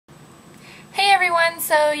everyone!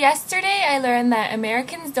 So yesterday I learned that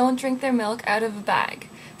Americans don't drink their milk out of a bag.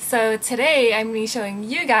 So today I'm going to be showing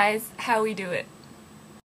you guys how we do it.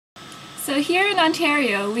 So here in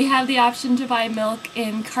Ontario we have the option to buy milk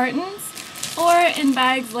in cartons or in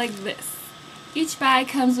bags like this. Each bag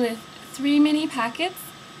comes with 3 mini packets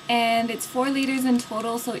and it's 4 liters in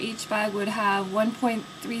total, so each bag would have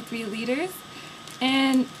 1.33 liters.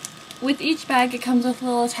 And with each bag it comes with a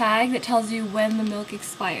little tag that tells you when the milk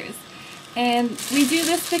expires. And we do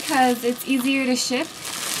this because it's easier to ship,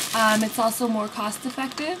 it's also more cost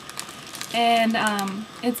effective, and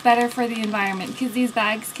it's better for the environment because these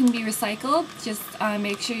bags can be recycled. Just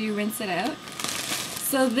make sure you rinse it out.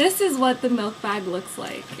 So this is what the milk bag looks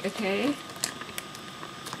like, okay?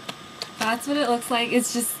 That's what it looks like.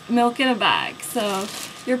 It's just milk in a bag. So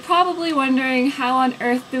you're probably wondering, how on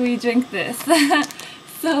earth do we drink this?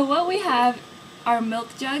 So what we have are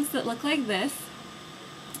milk jugs that look like this.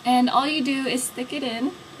 And all you do is stick it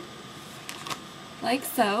in, like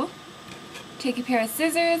so, take a pair of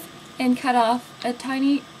scissors and cut off a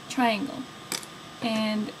tiny triangle.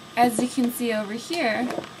 And as you can see over here,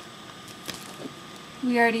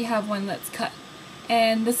 we already have one that's cut.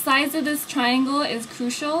 And the size of this triangle is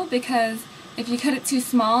crucial because if you cut it too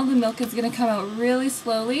small, the milk is going to come out really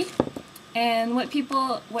slowly. And what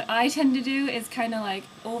I tend to do is kind of like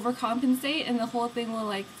overcompensate, and the whole thing will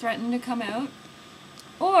like threaten to come out.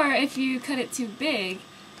 Or if you cut it too big,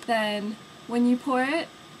 then when you pour it,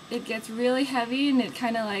 it gets really heavy and it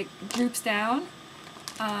kind of like droops down.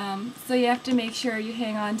 So you have to make sure you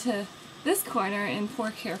hang on to this corner and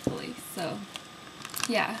pour carefully. So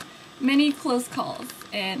yeah, many close calls,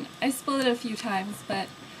 and I spilled it a few times, but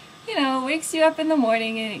you know, it wakes you up in the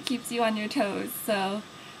morning and it keeps you on your toes. So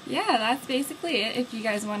yeah, that's basically it. If you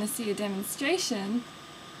guys want to see a demonstration,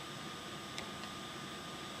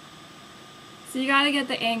 so you gotta get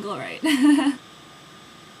the angle right.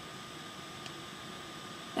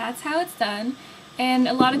 That's how it's done. And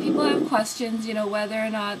a lot of people have questions, you know, whether or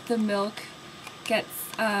not the milk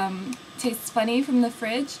tastes funny from the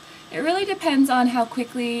fridge. It really depends on how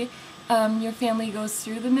quickly your family goes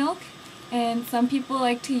through the milk. And some people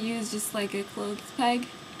like to use just like a clothes peg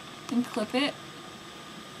and clip it.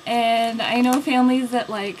 And I know families that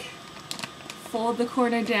like fold the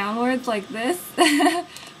corner downwards like this,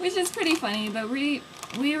 which is pretty funny, but we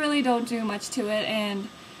really don't do much to it, and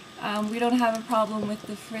we don't have a problem with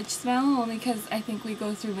the fridge smell, only because I think we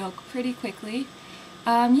go through milk pretty quickly.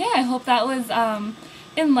 Yeah, I hope that was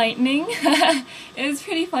enlightening. It was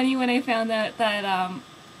pretty funny when I found out that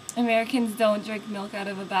Americans don't drink milk out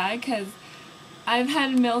of a bag, because I've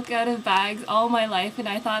had milk out of bags all my life and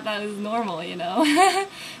I thought that was normal, you know.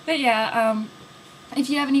 But yeah, if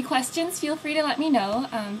you have any questions, feel free to let me know.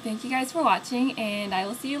 Thank you guys for watching, and I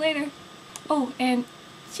will see you later. Oh, and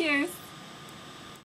cheers!